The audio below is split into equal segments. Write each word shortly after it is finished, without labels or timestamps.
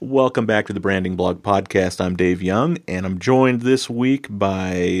Welcome back to the Branding Blog Podcast. I'm Dave Young, and I'm joined this week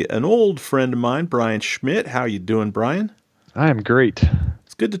by an old friend of mine, Brian Schmidt. How you doing, Brian? I am great.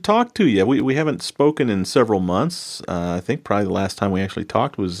 It's good to talk to you. We haven't spoken in several months. I think probably the last time we actually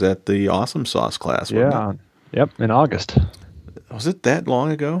talked was at the Awesome Sauce class, wasn't it? Yep, in August. Was it that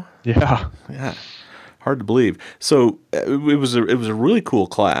long ago? Yeah. Hard to believe. So it was a really cool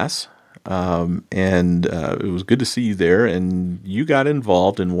class. And it was good to see you there, and you got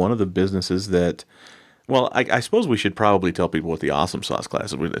involved in one of the businesses that, well, I suppose we should probably tell people what the Awesome Sauce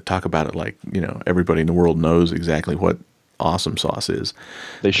class is. We talk about it like, everybody in the world knows exactly what Awesome Sauce is.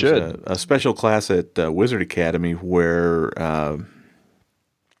 They should. A special class at Wizard Academy where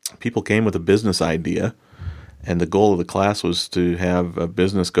people came with a business idea, and the goal of the class was to have a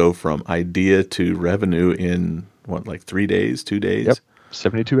business go from idea to revenue in, 3 days, 2 days? Yep.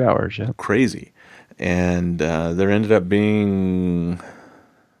 72 hours, yeah. Crazy. And there ended up being,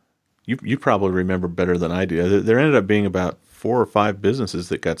 you probably remember better than I do, there ended up being about 4 or 5 businesses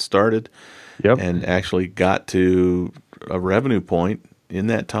that got started and actually got to a revenue point in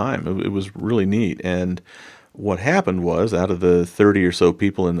that time. It was really neat. And what happened was, out of the 30 or so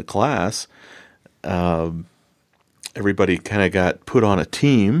people in the class, everybody kind of got put on a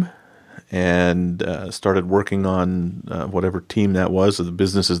team and started working on whatever team that was of the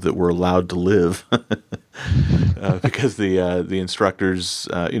businesses that were allowed to live, because the instructors,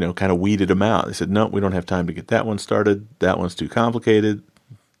 kind of weeded them out. They said, no, we don't have time to get that one started. That one's too complicated.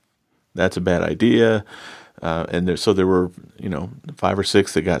 That's a bad idea. And there were, 5 or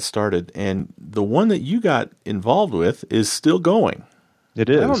 6 that got started. And the one that you got involved with is still going. It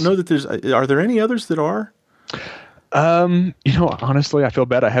is. I don't know that are there any others that are? Honestly, I feel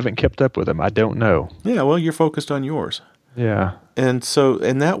bad I haven't kept up with them. I don't know. Yeah, well, you're focused on yours. Yeah. And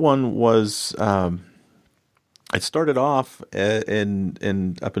that one was, it started off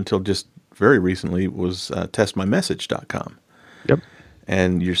and up until just very recently was testmymessage.com. Yep.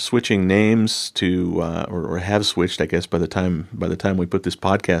 And you're switching names to, or have switched, I guess, by the time we put this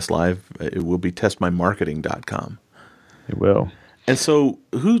podcast live, it will be testmymarketing.com. It will. And so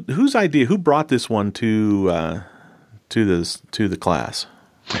who brought this one to the class?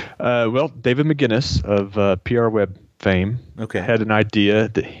 Well, David McGinnis of PR Web fame had an idea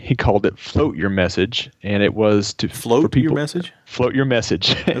that he called it "Float Your Message," and it was to float your message. Float your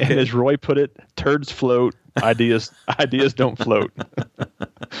message, and as Roy put it, "Turds float, ideas don't float."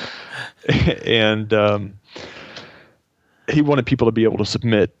 And he wanted people to be able to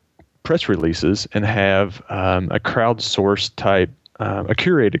submit press releases and have a crowdsourced type, a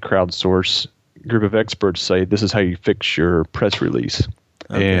curated crowdsource group of experts say, this is how you fix your press release.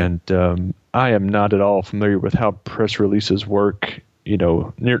 Okay. And I am not at all familiar with how press releases work,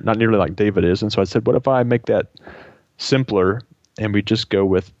 not nearly like David is. And so I said, what if I make that simpler and we just go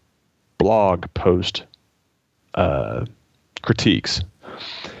with blog post critiques?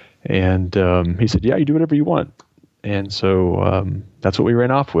 And he said, yeah, you do whatever you want. And so that's what we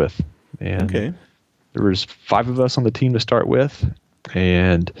ran off with. And there was 5 of us on the team to start with,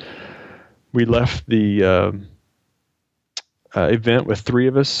 and we left the event with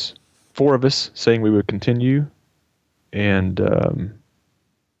 4 of us saying we would continue. And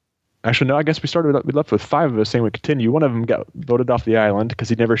actually, no, I guess we left with 5 of us saying we'd continue. One of them got voted off the island because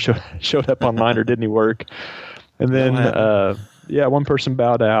he never showed up online or did any work. And then, one person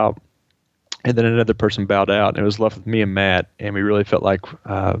bowed out. And then another person bowed out, and it was left with me and Matt. And we really felt like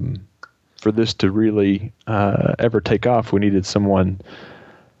for this to really ever take off, we needed someone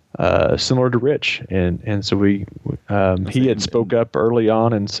similar to Rich. And so he had spoke up early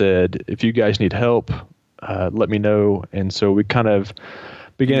on and said, if you guys need help, let me know. And so we kind of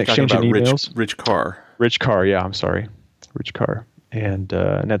began exchanging emails. Rich Carr. Rich Carr, yeah, I'm sorry. Rich Carr. And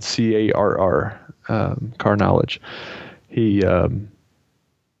that's CARR, Carr Knowledge. He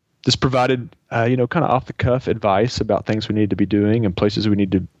just provided, kind of off-the-cuff advice about things we need to be doing and places we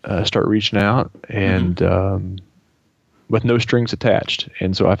need to start reaching out, and with no strings attached.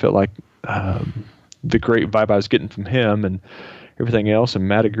 And so I felt like the great vibe I was getting from him and everything else, and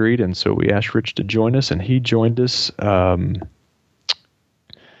Matt agreed, and so we asked Rich to join us, and he joined us, I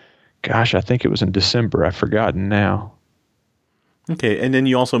think it was in December. I've forgotten now. Okay, and then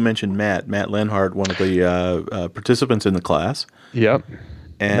you also mentioned Matt Lenhart, one of the participants in the class. Yep.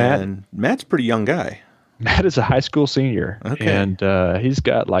 And Matt's a pretty young guy. Matt is a high school senior, and he's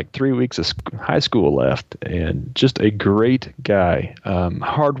got like 3 weeks of high school left, and just a great guy.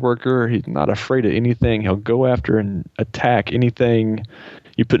 Hard worker. He's not afraid of anything. He'll go after and attack anything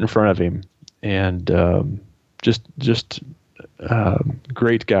you put in front of him, and just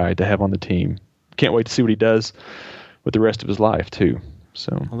great guy to have on the team. Can't wait to see what he does with the rest of his life too.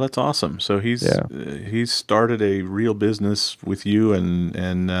 So well, that's awesome. So he's started a real business with you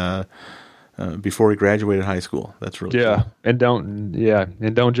and before he graduated high school. That's really cool. And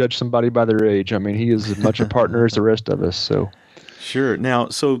don't judge somebody by their age. I mean, he is as much a partner as the rest of us. So sure. Now,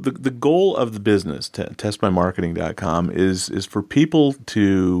 so the goal of the business, testmymarketing.com, is for people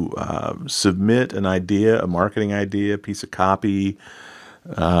to submit an idea, a marketing idea, a piece of copy,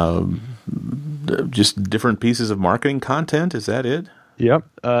 just different pieces of marketing content. Is that it? Yep.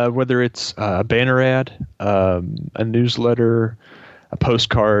 Whether it's a banner ad, a newsletter, a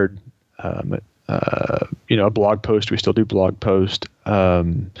postcard, a blog post. We still do blog post.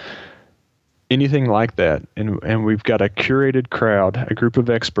 Anything like that. And we've got a curated crowd, a group of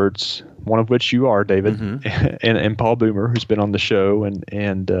experts, one of which you are, David, and Paul Boomer, who's been on the show,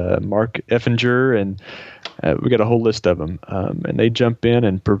 and Mark Effinger, and we got a whole list of them. And they jump in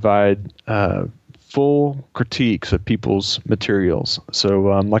and provide full critiques of people's materials. So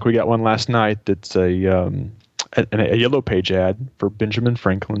like we got one last night that's a Yellow Page ad for Benjamin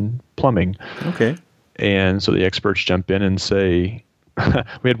Franklin Plumbing. Okay. And so the experts jump in and say,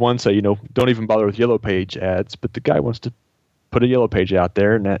 we had one say, don't even bother with Yellow Page ads, but the guy wants to put a Yellow Page out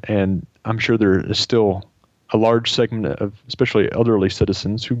there, and I'm sure there is still a large segment of especially elderly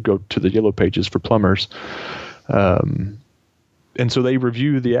citizens who go to the Yellow Pages for plumbers. And so they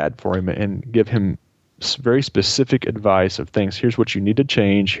review the ad for him and give him very specific advice of things. Here's what you need to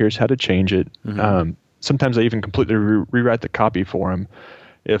change. Here's how to change it. Mm-hmm. Sometimes they even completely rewrite the copy for him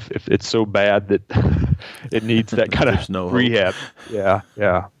if it's so bad that it needs that kind of rehab. Yeah.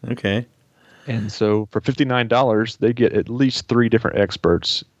 Okay. And so for $59, they get at least 3 different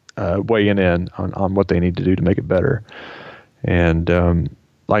experts weighing in on what they need to do to make it better. And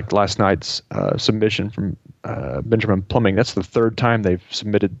like last night's submission from Benjamin Plumbing, that's the 3rd time they've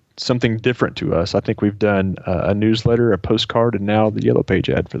submitted something different to us. I think we've done a newsletter, a postcard, and now the Yellow Page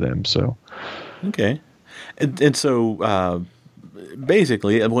ad for them. So, okay. And so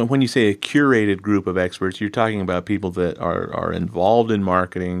basically, when you say a curated group of experts, you're talking about people that are involved in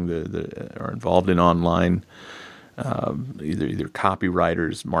marketing, that are involved in online, either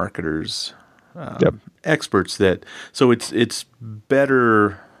copywriters, marketers, experts. So it's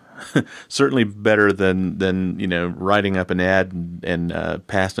better, certainly better than writing up an ad and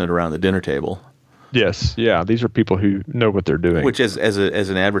passing it around the dinner table. Yes, yeah. These are people who know what they're doing. Which, as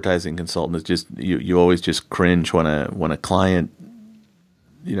an advertising consultant, is just you always just cringe when a client,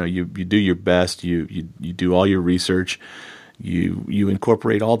 you do your best, you do all your research, you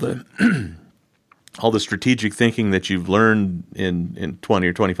incorporate all the all the strategic thinking that you've learned in 20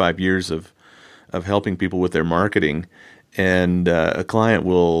 or 25 years of helping people with their marketing, and a client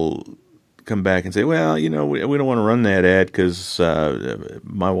will come back and say, well, we don't want to run that ad because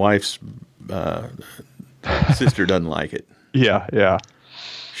my wife's sister doesn't like it. Yeah.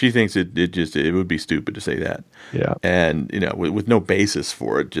 She thinks it would be stupid to say that. Yeah. And, with no basis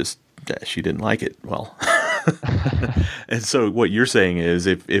for it, just she didn't like it. Well, and so what you're saying is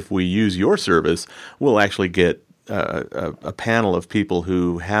if we use your service, we'll actually get a panel of people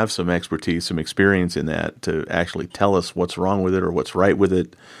who have some expertise, some experience in that to actually tell us what's wrong with it or what's right with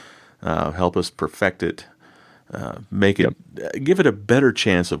it, help us perfect it. Make it, give it a better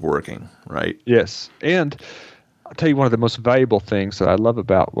chance of working, right? Yes. And I'll tell you, one of the most valuable things that I love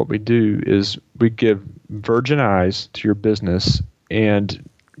about what we do is we give virgin eyes to your business and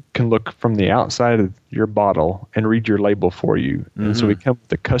can look from the outside of your bottle and read your label for you. Mm-hmm. And so we come with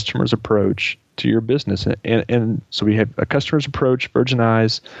the customer's approach to your business. And so we have a customer's approach, virgin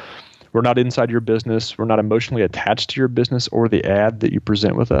eyes. We're not inside your business. We're not emotionally attached to your business or the ad that you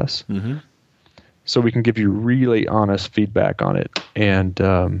present with us. Mm-hmm. So we can give you really honest feedback on it, and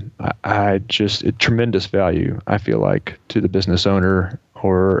it's tremendous value, I feel like, to the business owner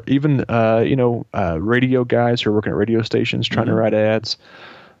or even radio guys who are working at radio stations trying to write ads,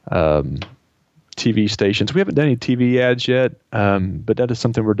 TV stations. We haven't done any TV ads yet, but that is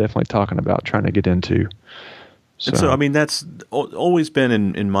something we're definitely talking about trying to get into. And so, I mean, that's always been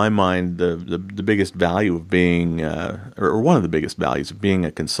in my mind the biggest value of being, or one of the biggest values of being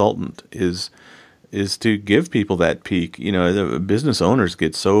a consultant is to give people that peek. The business owners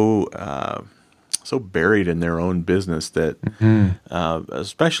get so buried in their own business that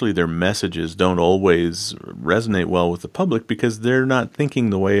especially their messages don't always resonate well with the public because they're not thinking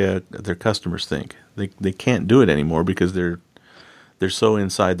the way their customers think. They can't do it anymore because they're so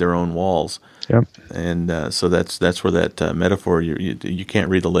inside their own walls. Yep. And so that's where that metaphor, you can't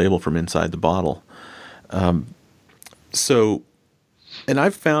read the label from inside the bottle. So And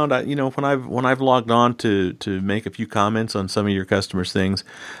I've found, when I've logged on to make a few comments on some of your customers' things,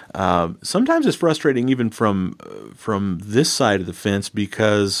 sometimes it's frustrating even from this side of the fence,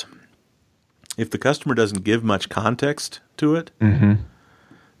 because if the customer doesn't give much context to it, Mm-hmm.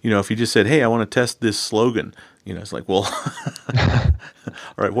 If you just said, "Hey, I want to test this slogan," it's like, well, all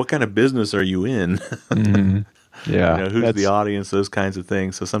right, what kind of business are you in? Mm-hmm. Yeah, who's the audience, those kinds of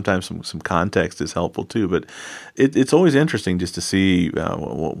things. So sometimes some context is helpful too, but it's always interesting just to see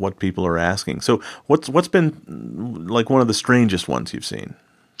what people are asking. So what's been like one of the strangest ones you've seen?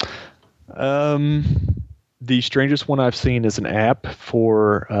 The strangest one I've seen is an app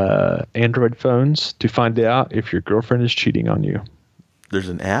for Android phones to find out if your girlfriend is cheating on you. There's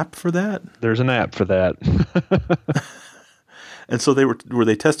an app for that? There's an app for that. And so were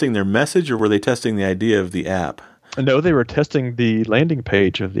they testing their message, or were they testing the idea of the app? No, they were testing the landing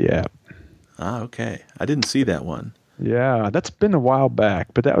page of the app. Ah, okay. I didn't see that one. Yeah, that's been a while back,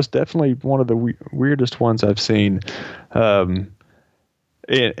 but that was definitely one of the weirdest ones I've seen. I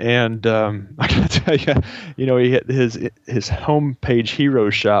gotta tell you, he had his homepage hero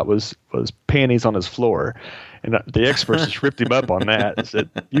shot was panties on his floor, and the experts just ripped him up on that and said,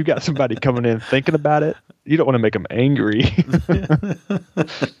 "You got somebody coming in thinking about it. You don't want to make them angry."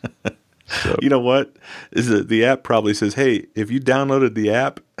 So, you know what? The app probably says, "Hey, if you downloaded the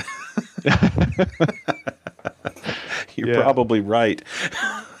app, you're probably right."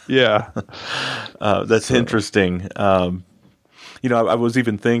 Yeah, that's interesting. I was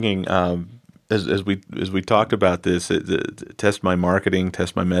even thinking as we talked about this, test my marketing,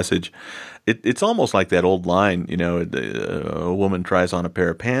 test my message. It's almost like that old line. A woman tries on a pair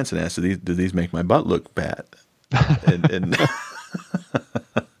of pants and asks, "Do these make my butt look bad?" and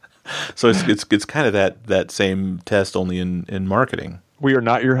So it's kind of that same test, only in marketing. We are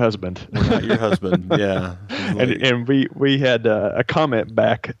not your husband. We're not your husband. Yeah. And we had a comment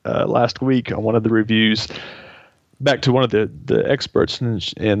back last week on one of the reviews, back to one of the experts,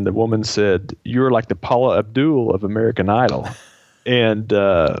 and the woman said, "You're like the Paula Abdul of American Idol." And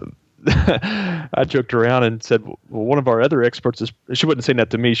I joked around and said, "Well, one of our other experts is." She wasn't saying that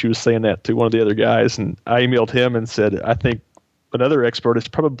to me. She was saying that to one of the other guys, and I emailed him and said, "I think another expert is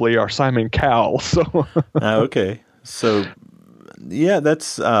probably our Simon Cowell." So okay, so yeah,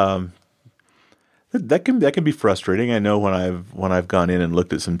 that's that can be frustrating. I know when I've gone in and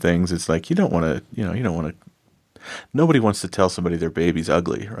looked at some things, it's like you don't want to. Nobody wants to tell somebody their baby's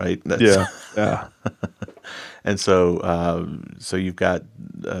ugly, right? Yeah. And so you've got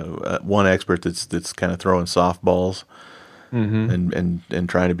one expert that's kind of throwing softballs. Mm-hmm. and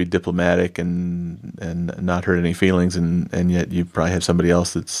trying to be diplomatic and not hurt any feelings, and yet you probably have somebody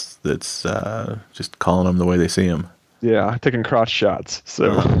else that's just calling them the way they see them. Yeah, taking crotch shots.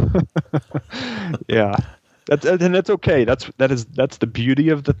 So yeah, that's okay. That's the beauty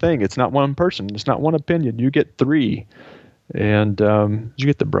of the thing. It's not one person. It's not one opinion. You get three, and you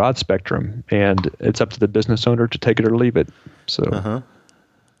get the broad spectrum, and it's up to the business owner to take it or leave it. So. Uh-huh.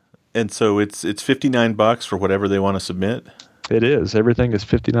 And so it's $59 for whatever they want to submit? It is. Everything is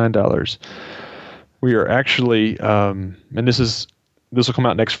 $59. We are actually, and this will come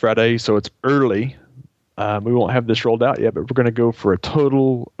out next Friday, so it's early. We won't have this rolled out yet, but we're going to go for a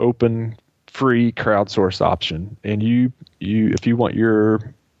total open, free crowdsource option. And you if you want your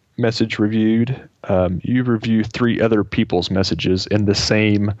message reviewed, you review 3 other people's messages in the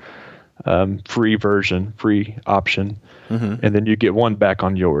same free option. Mm-hmm. And then you get one back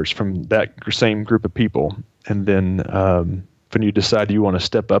on yours from that same group of people. And then when you decide you want to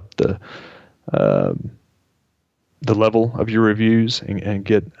step up the level of your reviews and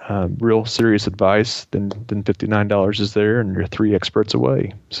get real serious advice, then $59 is there, and you're 3 experts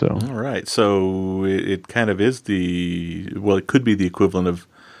away. So all right, so it kind of is it could be the equivalent of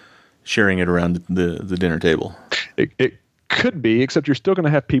sharing it around the dinner table. It could be, except you're still going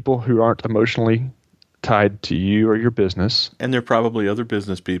to have people who aren't emotionally tied to you or your business, and there are probably other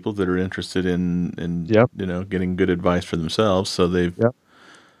business people that are interested in yep. Getting good advice for themselves. So they've yep.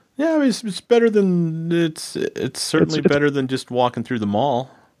 Yeah, I mean, it's better than it's certainly better than just walking through the mall.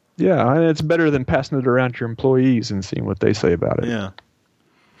 Yeah, and it's better than passing it around to your employees and seeing what they say about it. Yeah.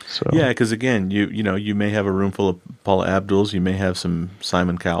 So yeah, because again, you may have a room full of Paula Abduls, you may have some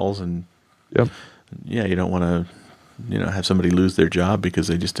Simon Cowells, and yep. Yeah, you don't want to have somebody lose their job because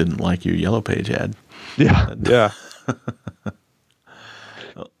they just didn't like your Yellow Page ad. Yeah, yeah.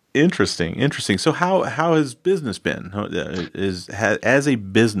 Interesting. So how has business been? As a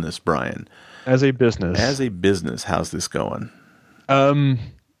business, Brian? As a business, how's this going?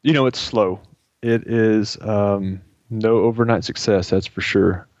 It's slow. It is no overnight success, that's for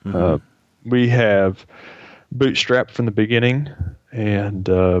sure. Mm-hmm. bootstrapped from the beginning, and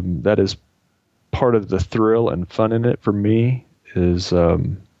that is part of the thrill and fun in it for me. Is that's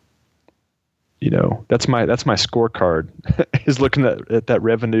my scorecard is looking at that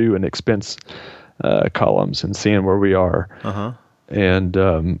revenue and expense columns and seeing where we are. Uh-huh.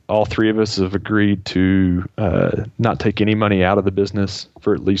 And all three of us have agreed to not take any money out of the business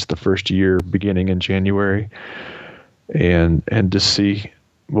for at least the first year, beginning in January, and just see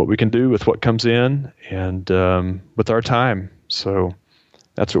what we can do with what comes in and with our time. So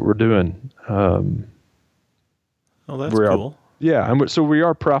that's what we're doing. Oh, that's cool. Yeah, and so we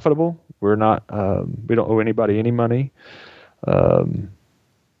are profitable. We're not. We don't owe anybody any money.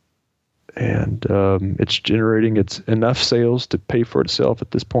 And it's generating enough sales to pay for itself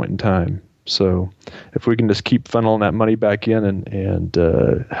at this point in time. So if we can just keep funneling that money back in and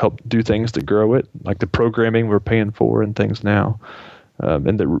help do things to grow it, like the programming we're paying for and things now,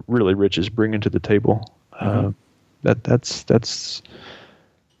 and that really Rich is bringing to the table, that's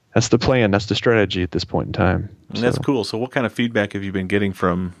the plan. That's the strategy at this point in time. And that's cool. So what kind of feedback have you been getting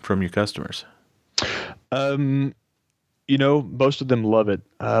from your customers? Most of them love it.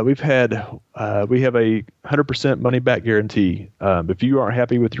 We have a 100% money back guarantee. If you aren't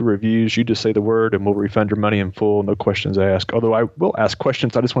happy with your reviews, you just say the word and we'll refund your money in full. No questions asked. Although I will ask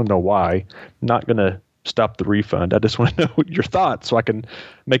questions. I just want to know why. I'm not going to stop the refund. I just want to know your thoughts so I can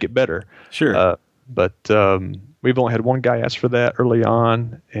make it better. Sure. But we've only had one guy ask for that early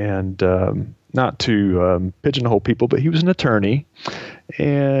on, and not to pigeonhole people, but he was an attorney,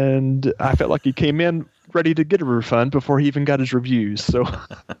 and I felt like he came in ready to get a refund before he even got his reviews. So,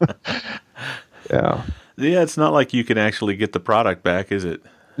 yeah, it's not like you can actually get the product back, is it?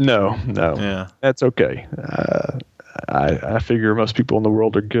 No. Yeah, that's okay. I figure most people in the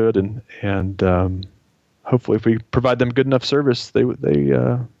world are good, and hopefully, if we provide them good enough service, they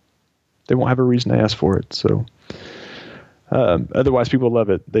won't have a reason to ask for it. So, otherwise, people love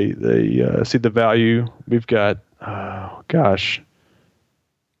it. They see the value. We've got, we've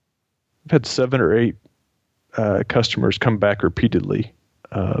had 7 or 8 customers come back repeatedly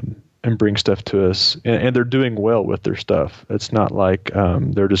and bring stuff to us, and they're doing well with their stuff. It's not like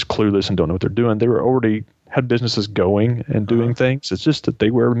they're just clueless and don't know what they're doing. They were already had businesses going and doing things. It's just that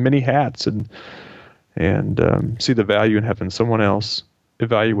they wear many hats and see the value in having someone else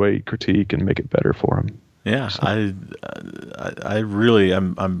evaluate, critique, and make it better for them. Yeah, so. I really,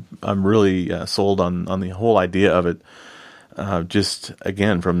 I'm really sold on the whole idea of it. Just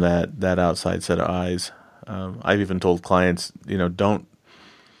again from that outside set of eyes. I've even told clients, don't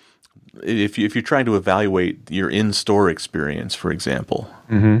if you're trying to evaluate your in-store experience, for example,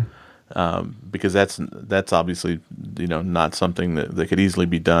 because that's obviously not something that could easily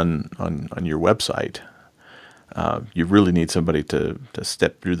be done on your website. You really need somebody to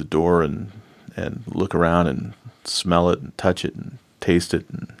step through the door and look around and smell it and touch it and taste it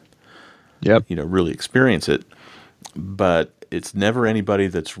and really experience it. But it's never anybody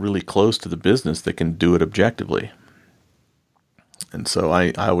that's really close to the business that can do it objectively. And so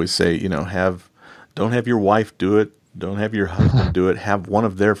I always say, don't have your wife do it, don't have your husband do it, have one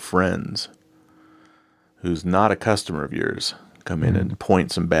of their friends who's not a customer of yours come in and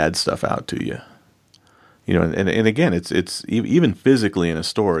point some bad stuff out to you. And again, it's even physically in a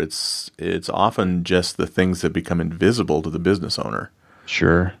store, it's often just the things that become invisible to the business owner.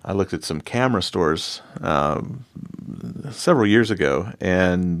 Sure. I looked at some camera stores several years ago,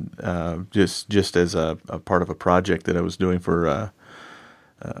 and just as a part of a project that I was doing for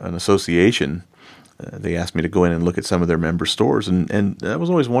an association, they asked me to go in and look at some of their member stores, and that was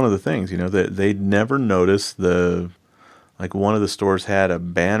always one of the things. That they'd never noticed like one of the stores had a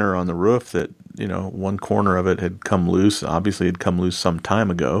banner on the roof that one corner of it had come loose. Obviously, it had come loose some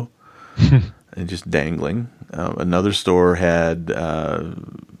time ago, and just dangling. Another store had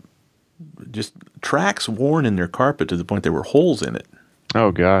just tracks worn in their carpet to the point there were holes in it.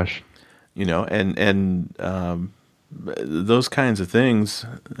 Oh gosh. And those kinds of things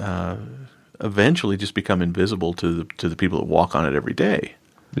eventually just become invisible to the people that walk on it every day.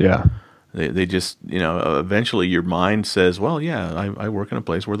 Yeah. They just, eventually your mind says, well, yeah, I work in a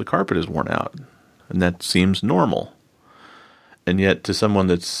place where the carpet is worn out, and that seems normal. And yet to someone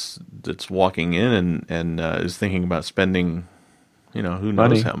that's walking in and is thinking about spending, who knows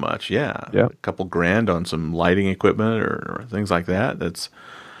money. How much, a couple grand on some lighting equipment or things like that,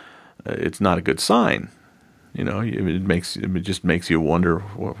 it's not a good sign. It just makes you wonder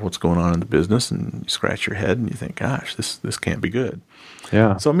what's going on in the business, and you scratch your head and you think, gosh, this can't be good.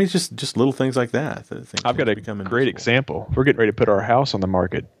 Yeah. So it's just little things like that. I've got a great example. We're getting ready to put our house on the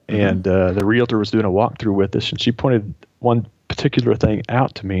market, and the realtor was doing a walkthrough with us, and she pointed one particular thing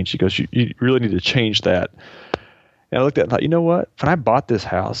out to me. And she goes, you really need to change that. And I looked at it and thought, you know what? When I bought this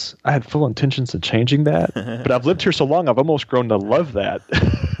house, I had full intentions of changing that. But I've lived here so long, I've almost grown to love that.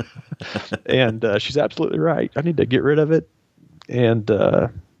 And she's absolutely right. I need to get rid of it and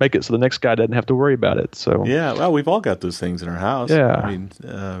make it so the next guy doesn't have to worry about it. So yeah, well, we've all got those things in our house. Yeah. I mean,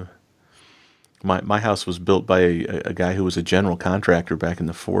 my house was built by a guy who was a general contractor back in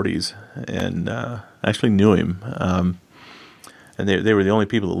the 40s, and I actually knew him. And they were the only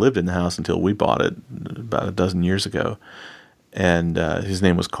people that lived in the house until we bought it about a dozen years ago. And his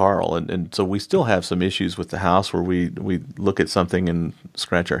name was Carl. And so we still have some issues with the house where we look at something and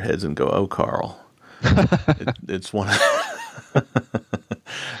scratch our heads and go, "Oh, Carl." It's one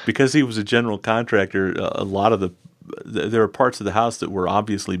because he was a general contractor. A lot of there are parts of the house that were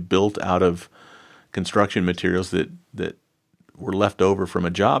obviously built out of construction materials that were left over from a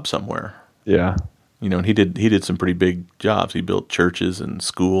job somewhere. Yeah. You know, and he did some pretty big jobs. He built churches and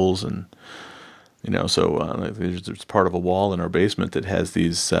schools, and so there's part of a wall in our basement that has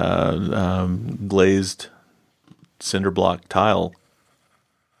these glazed cinder block tile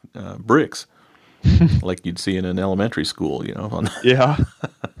bricks, like you'd see in an elementary school. Yeah.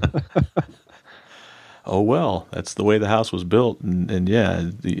 Oh well, that's the way the house was built, and yeah,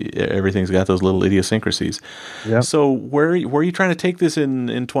 everything's got those little idiosyncrasies. Yeah. So where are you trying to take this in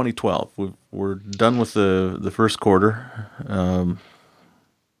 2012? We're done with the first quarter.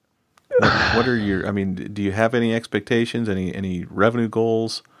 What are your? I mean, do you have any expectations? Any revenue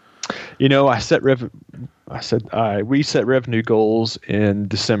goals? We set revenue goals in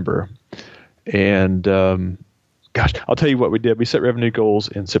December, and gosh, I'll tell you what we did. We set revenue goals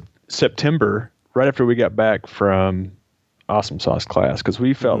in September, right after we got back from Awesome Sauce class, because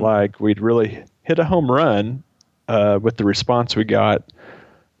we felt like we'd really hit a home run with the response we got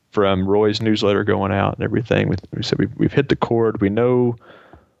from Roy's newsletter going out and everything. We said we've hit the chord. We know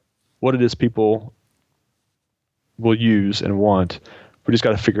what it is people will use and want. We just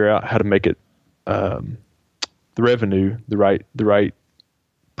got to figure out how to make it the revenue the right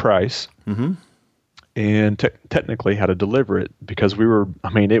price. Mm-hmm. And technically how to deliver it, because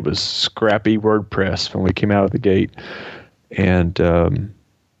it was scrappy WordPress when we came out of the gate. And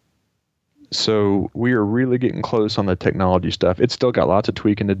so we are really getting close on the technology stuff. It's still got lots of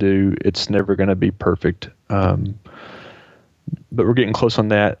tweaking to do. It's never going to be perfect. But we're getting close on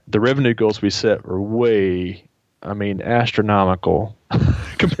that. The revenue goals we set were way, astronomical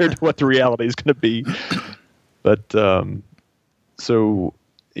compared to what the reality is going to be. But so...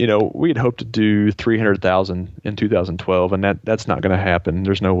 we had hoped to do 300,000 in 2012, and that's not going to happen.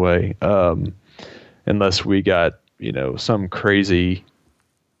 There's no way, unless we got some crazy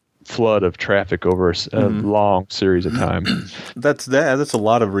flood of traffic over a long series of time. That's a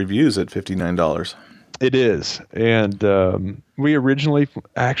lot of reviews at $59. It is, and we originally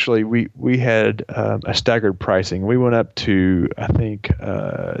we had a staggered pricing. We went up to I think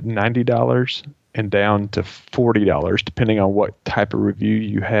 $90. And down to $40, depending on what type of review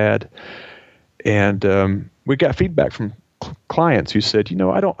you had. And we got feedback from clients who said,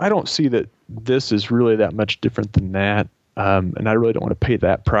 I don't see that this is really that much different than that, and I really don't want to pay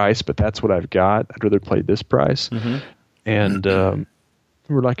that price, but that's what I've got. I'd rather pay this price. Mm-hmm. And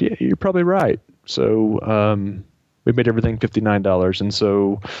we're like, yeah, you're probably right. So we made everything $59, and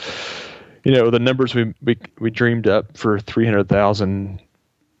so the numbers we dreamed up for 300,000.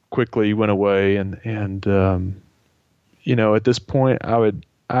 Quickly went away, and at this point I would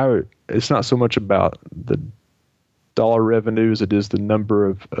it's not so much about the dollar revenue as it is the number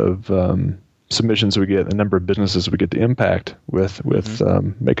of submissions we get, the number of businesses we get to impact with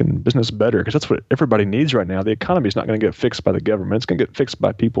making business better, because that's what everybody needs right now. The economy is not going to get fixed by the government. It's going to get fixed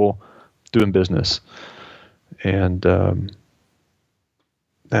by people doing business, and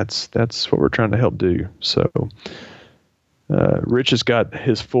that's what we're trying to help do. So Rich has got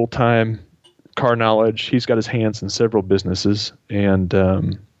his full-time car knowledge. He's got his hands in several businesses, and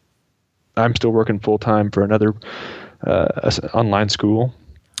I'm still working full-time for another online school.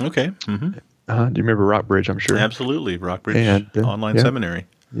 Okay. Mm-hmm. Do you remember Rockbridge, I'm sure? Absolutely. Rockbridge Online Seminary.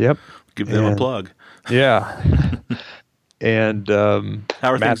 Yep. Give them a plug. Yeah. And how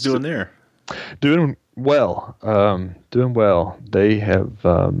are things doing there? Doing well. They have,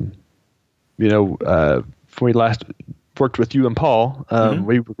 when we last worked with you and Paul,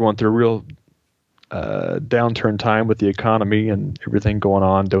 we were going through a real downturn time with the economy and everything going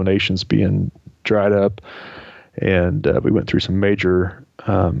on, donations being dried up, and we went through some major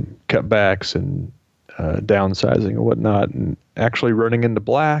cutbacks and downsizing and whatnot, and actually running in the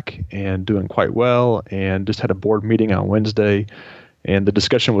black and doing quite well, and just had a board meeting on Wednesday, and the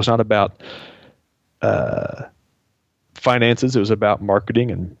discussion was not about finances. It was about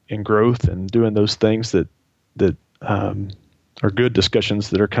marketing and growth and doing those things that are good discussions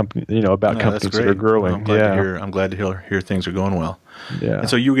that are about companies that are growing. I'm glad to hear things are going well. Yeah. And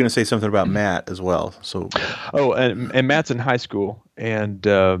so you were going to say something about Matt as well. So. Oh, and Matt's in high school and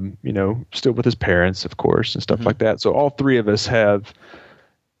still with his parents, of course, and stuff like that. So all three of us have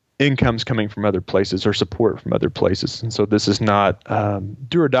incomes coming from other places or support from other places, and so this is not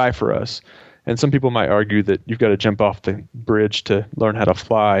do or die for us. And some people might argue that you've got to jump off the bridge to learn how to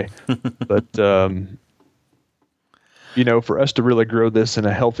fly, but for us to really grow this in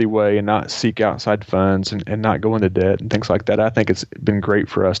a healthy way and not seek outside funds and not go into debt and things like that, I think it's been great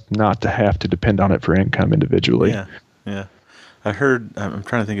for us not to have to depend on it for income individually. Yeah. I heard, I'm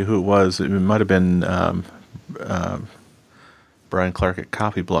trying to think of who it was. It might have been Brian Clark at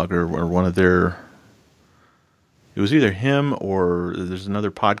Coffee Blogger, or one of their, it was either him or there's another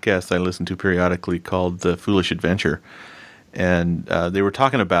podcast I listen to periodically called The Foolish Adventure. And they were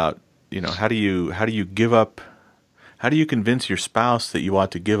talking about, how do you give up, how do you convince your spouse that you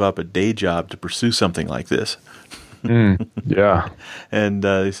ought to give up a day job to pursue something like this? Yeah. And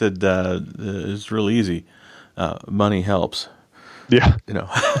they said, it's real easy. Money helps. Yeah.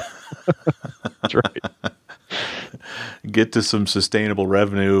 That's right. Get to some sustainable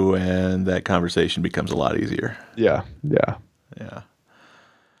revenue, and that conversation becomes a lot easier. Yeah.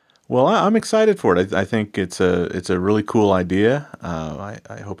 Well, I'm excited for it. I think it's a really cool idea.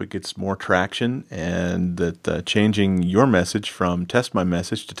 I hope it gets more traction, and that changing your message from test my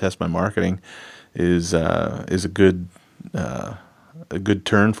message to test my marketing is a good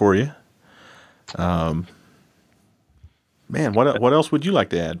turn for you. Man, what else would you like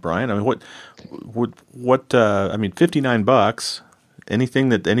to add, Brian? I mean, what $59, anything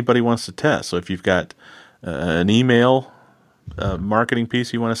that anybody wants to test. So if you've got an email marketing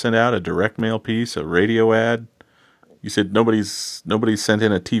piece you want to send out, a direct mail piece, a radio ad. You said nobody's sent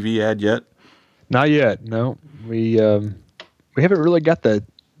in a TV ad yet? Not yet. No. We haven't really got the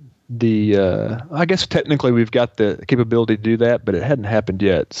I guess technically we've got the capability to do that, but it hadn't happened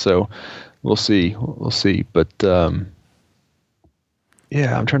yet. So we'll see. But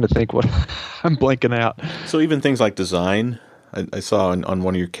yeah, I'm trying to think what I'm blanking out. So even things like design, I saw on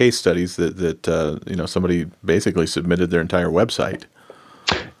one of your case studies that somebody basically submitted their entire website.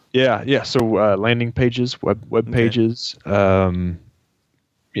 Yeah. So landing pages, web pages, Google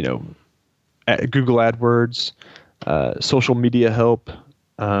AdWords, social media help.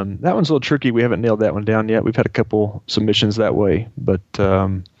 That one's a little tricky. We haven't nailed that one down yet. We've had a couple submissions that way, but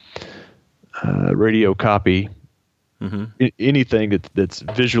radio copy. Anything that's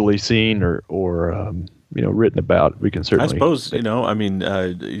visually seen or written about, we can certainly. I suppose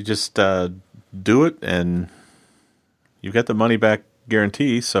you just do it, and you get the money back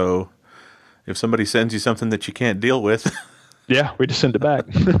guarantee. So if somebody sends you something that you can't deal with, yeah, we just send it back.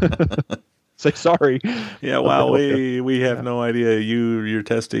 Say sorry. Yeah, well, we have no idea you're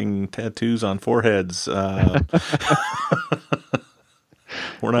testing tattoos on foreheads. We're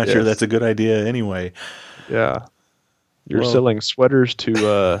not sure that's a good idea anyway. Yeah. You're selling sweaters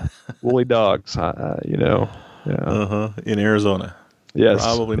to woolly dogs, Yeah. In Arizona. Yes.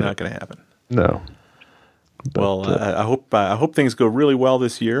 Probably not going to happen. No. But, I hope things go really well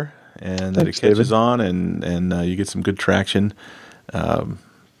this year, and that it catches on, and you get some good traction. And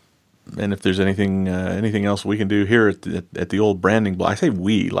if there's anything else we can do here at the old branding blog, I say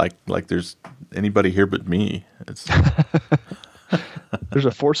we like there's anybody here but me. It's there's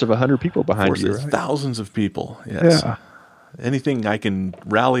a force of 100 people behind you, right? Thousands of people. Yes. Yeah. Anything I can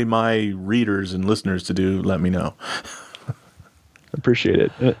rally my readers and listeners to do, let me know.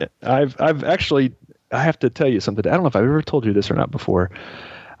 Appreciate it. I've actually, I have to tell you something. I don't know if I've ever told you this or not before.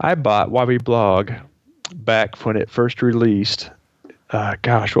 I bought Why We Blog back when it first released.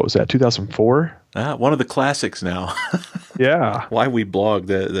 What was that? 2004? One of the classics now. Yeah. Why We Blog,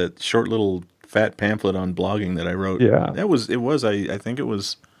 that short little fat pamphlet on blogging that I wrote. Yeah. I think it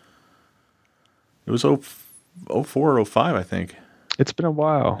was 04 or 05, I think. It's been a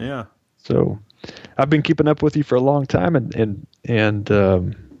while. Yeah. So I've been keeping up with you for a long time, and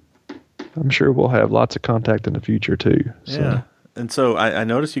I'm sure we'll have lots of contact in the future too. So. Yeah. And so I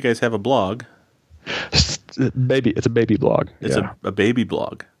noticed you guys have a blog. It's a baby blog. It's a baby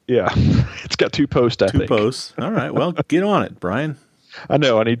blog. Yeah. It's got 2 posts, I think. 2 posts. All right. Well, get on it, Brian. I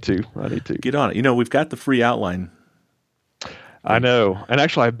know. I need to. Get on it. We've got the free outline. I know. And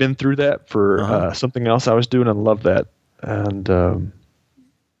actually, I've been through that for something else I was doing and love that. And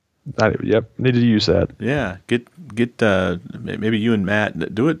need to use that. Yeah. Get maybe you and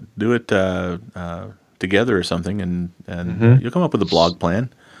Matt do it together or something, and you'll come up with a blog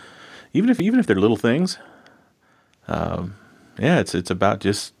plan. Even if they're little things, yeah, it's about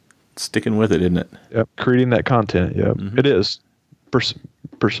just sticking with it, isn't it? Yep. Creating that content. Yep. Mm-hmm. It is.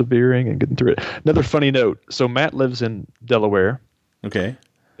 Persevering and getting through it. Another funny note. So Matt lives in Delaware. Okay.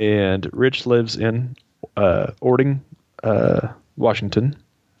 And Rich lives in Ording, Washington.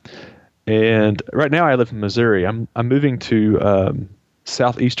 And right now I live in Missouri. I'm moving to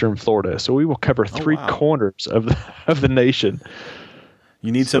southeastern Florida, so we will cover three corners of the nation.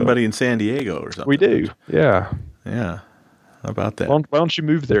 You need somebody in San Diego or something. We do. Yeah. Yeah. How about that? Why don't you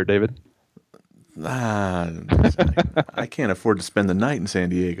move there, David? I can't afford to spend the night in San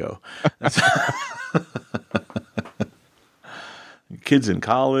Diego. Kids in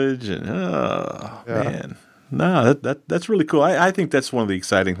college, and man, no, that's really cool. I think that's one of the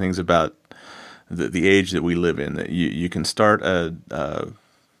exciting things about the age that we live in. That you can start a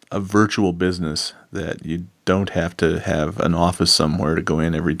virtual business that you don't have to have an office somewhere to go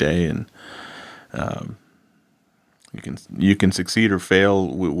in every day, and you can succeed or fail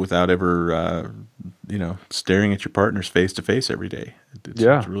without ever staring at your partners face to face every day.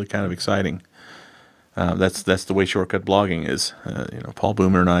 It's really kind of exciting. That's the way Shortcut Blogging is. Paul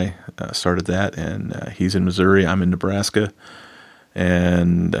Boomer and I started that, and he's in Missouri. I'm in Nebraska,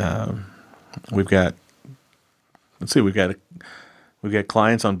 and we've got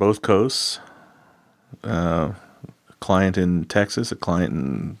clients on both coasts. A client in Texas, a client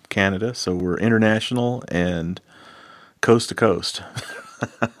in Canada. So we're international and coast to coast.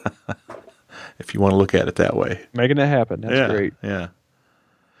 If you want to look at it that way, making it happen. That's great. Yeah.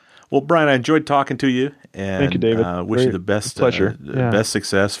 Well, Brian, I enjoyed talking to you, and thank you, David. Wish you the best pleasure, best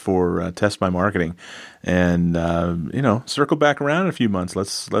success for Test My Marketing, and circle back around in a few months.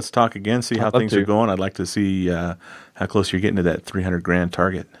 Let's talk again, see how things are going. I'd like to see how close you're getting to that $300,000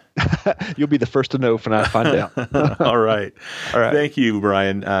 target. You'll be the first to know when I find out. All right. Thank you,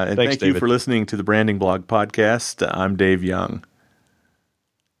 Brian, and thanks, thank you for listening to the Branding Blog Podcast. I'm Dave Young.